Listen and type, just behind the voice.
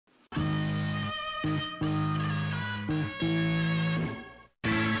You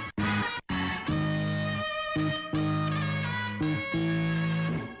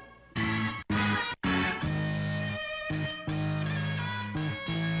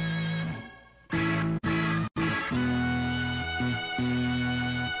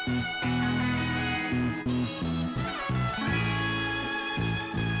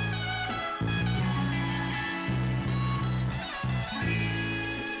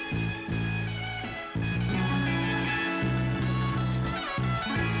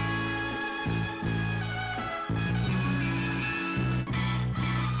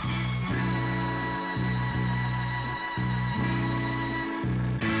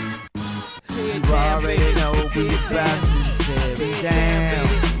already know we about to tear it down.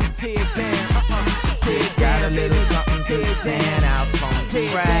 Got a little something to stand out from the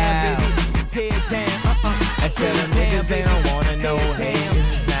crowd. And tell them niggas they don't wanna know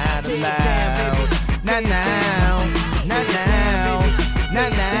haters not allowed. Not now, not now,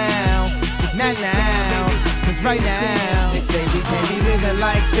 not now, not now. Cause right now, they say we can't be living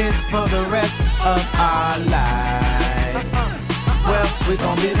like this for the rest of our lives. Well, we're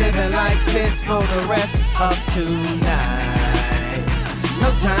gonna be living like this for the rest of tonight. No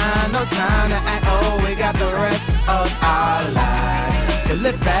time to act, oh, we got the rest of our lives. So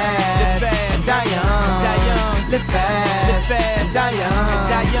live fast, and die young. Live fast, and die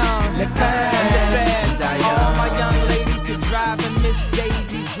young. Live fast, and die young. All my young ladies to driving Miss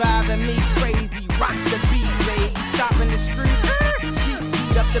Daisy's driving me crazy. Rock the beat, baby. Stop in the street, she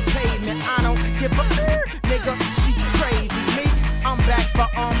beat up the pavement. I don't give a nigga, she crazy. Me, I'm back for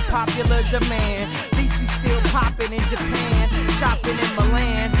unpopular demand. At least we still popping in Japan, shopping in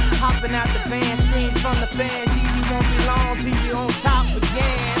Milan, hopping out the van, screams from the fans. Easy won't be long till you on top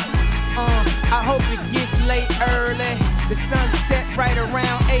again. I hope it gets late early. The sun set right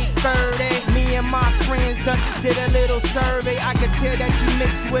around 8:30. Me and my friends did a little survey. I could tell that you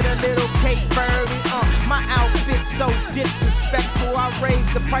mixed with a little Kate Birdie. My outfit's so disrespectful. I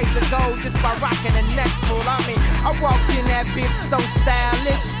raised the price of gold just by rocking a neck full. I mean, I walked in that bitch so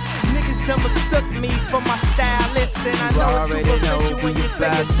stylish. Niggas done mistook me for my stylist. And I know it's superficial when you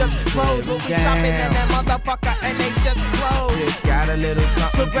say it's just clothes. But we shopping in that motherfucker and they just clothes. Just got a little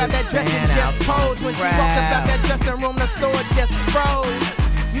something so grab that dress and just pose. When she walked about that dressing room, the store just froze.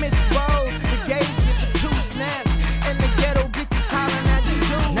 Miss Rose, the gays get the 2 snaps. And the ghetto bitches hollering at you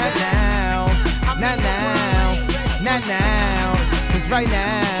do. Not now, not now, not now. Cause right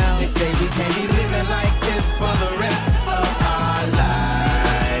now, they say we can't be living like this for the rest of our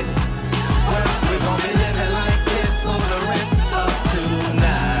lives. Well, we're gonna be living like this for the rest of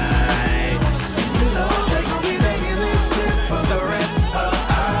tonight. You know they gonna be making this shit for the rest of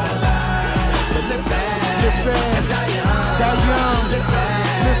our lives. So live fast, die young, live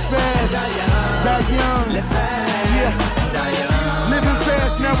fast, die young, live fast, yeah, die young. Living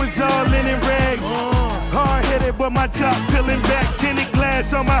fast, now it's all linen rags. Hard-headed, but my top peeling back. Tinted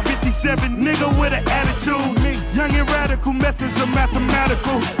glass on my 57. Nigga with an attitude. Me, young and radical, methods are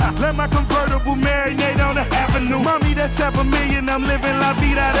mathematical. Let my convertible marinate on the avenue. Mommy, that's $500,000. I'm living la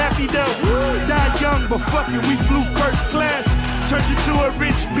vida happy though. Die young, but fuck it, we flew first class. Turned you to a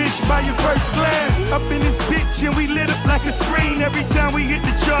rich bitch by your first glass. Up in this bitch and we lit up like a screen. Every time we hit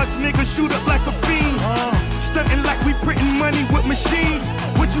the charts, nigga shoot up like a fiend. Stunting like we printing money with machines.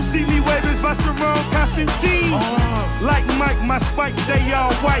 What you see me waving, Vacheron Constantine. Like Mike, my spikes, they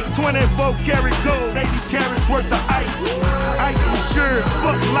all white. 24 karat gold, 80 carats worth of ice. Ice insured,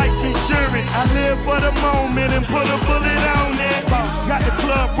 fuck life insurance. I live for the moment and put a bullet on it. Got the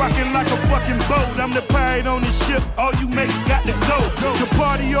club rocking like a fucking boat. I'm the pirate on the ship, all you mates got to go. The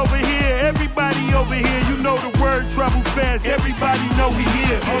party over here, everybody over here. You know the word travel fast, everybody know we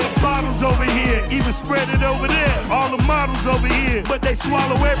here. All the bottles over here, even spread it over there. All the models over here, but they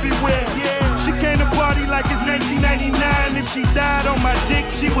swallow everywhere. Yeah, she came to party like it's 1999. If she died on my dick,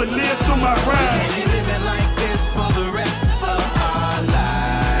 she would live through my rhymes. We living like this for the rest of our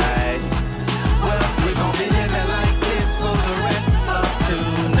lives. Well, we gon' be living like this for the rest of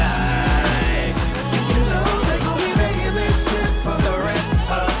tonight. You know they gon' be making this shit for the rest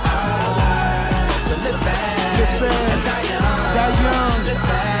of our lives. So live fast, and die young, live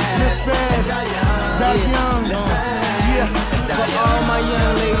fast, die young, yeah. For all my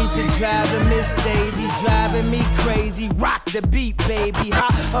young ladies that driving Miss Daisy's driving me crazy. Rock the beat, baby. How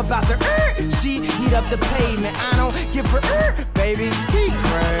about the she heat up the pavement. I don't give her baby. He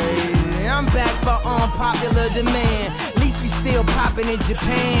crazy. I'm back for unpopular demand. At least we still popping in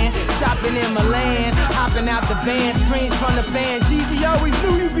Japan, shopping in Milan, hopping out the van, screams from the fans. Jeezy always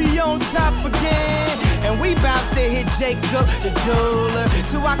knew you'd be on top again. And we bout to hit Jacob the jeweler,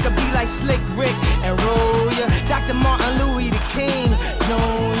 so I could be like Slick Rick and roll ya. Dr. Martin Louis the King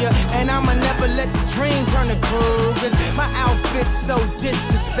Jr. And I'ma never let the dream turn to Krugers. My outfit's so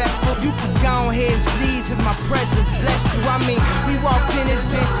disrespectful. You can go ahead and sneeze, cause my presence blessed you. I mean, we walked in this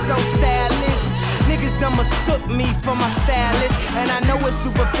bitch so stylish. Niggas done mistook me for my stylist. And I know it's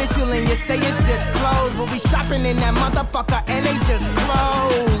superficial and you say it's just clothes, but we shopping in that motherfucker and they just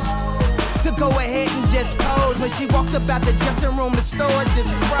closed. So go ahead and just pose. When she walked up out the dressing room, the store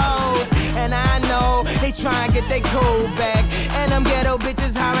just froze. And I know they try and get their cool back, and them ghetto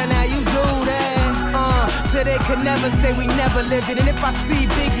bitches hollering how you do that. So they could never say we never lived it. And if I see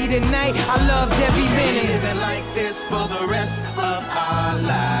Biggie tonight, I love every minute. Living like this for the rest of our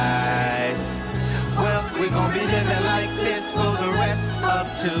lives. Well, we gon' be living like this for the rest of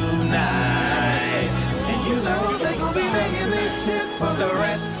tonight. And you know they gon' be making this shit for the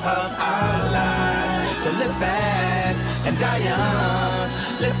rest of our lives. So live fast and die young.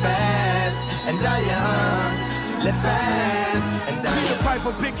 Live fast and die young. Live fast and die young. Peter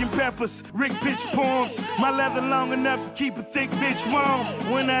Piper picking peppers, Rick pitch poems. My leather long enough to keep a thick bitch warm.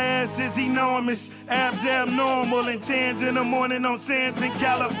 When I ask is enormous, abs abnormal, and tans in the morning on sands in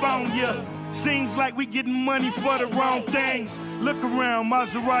California. Seems like we getting money for the wrong things. Look around,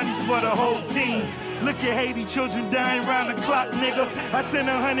 Maseratis for the whole team. Look at Haiti, children dying round the clock, nigga. I sent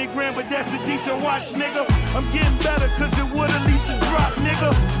 100 grand, but that's a decent watch, nigga. I'm getting better, cause it would at least a drop,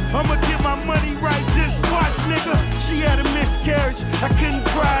 nigga. I'ma get my money right, just watch, nigga. She had a miscarriage, I couldn't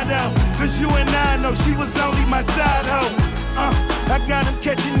cry though, cause you and I know she was only my side hoe. I got him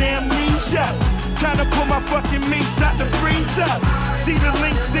catching amnesia, trying to pull my fucking minks out the freezer. See the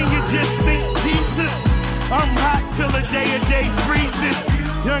links and you just think Jesus. I'm hot till the day freezes.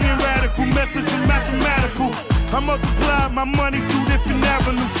 Young and radical, methods and mathematical. I multiplied my money through different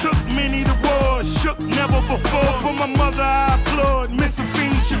avenues. Took many to war, shook never before. For my mother I applaud, Miss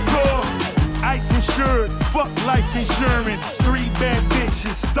Afeni Shakur. Ice insured, fuck life insurance. 3 bad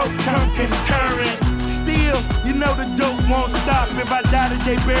bitches, Stoke concurrent. Still, you know the dope won't stop. If I die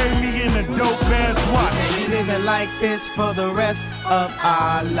today, bury me in a dope ass watch. We living like this for the rest of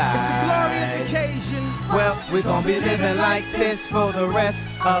our lives. It's a glorious occasion. Well, we're gonna be living like this for the rest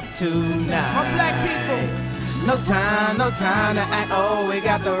of tonight. My black people. No time to act. Oh, we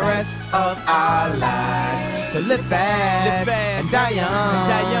got the rest of our lives. So live fast, and die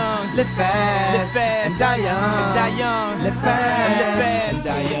young. Live fast, and die young. Live fast, and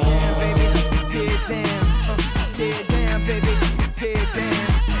die young. Baby, tear it down. Tear it down, baby. Tear it down.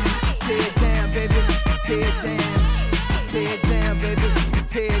 Tear it down, baby. Tear it down. Tear it down, baby.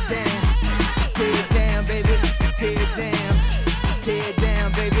 Tear it down. Tear it down.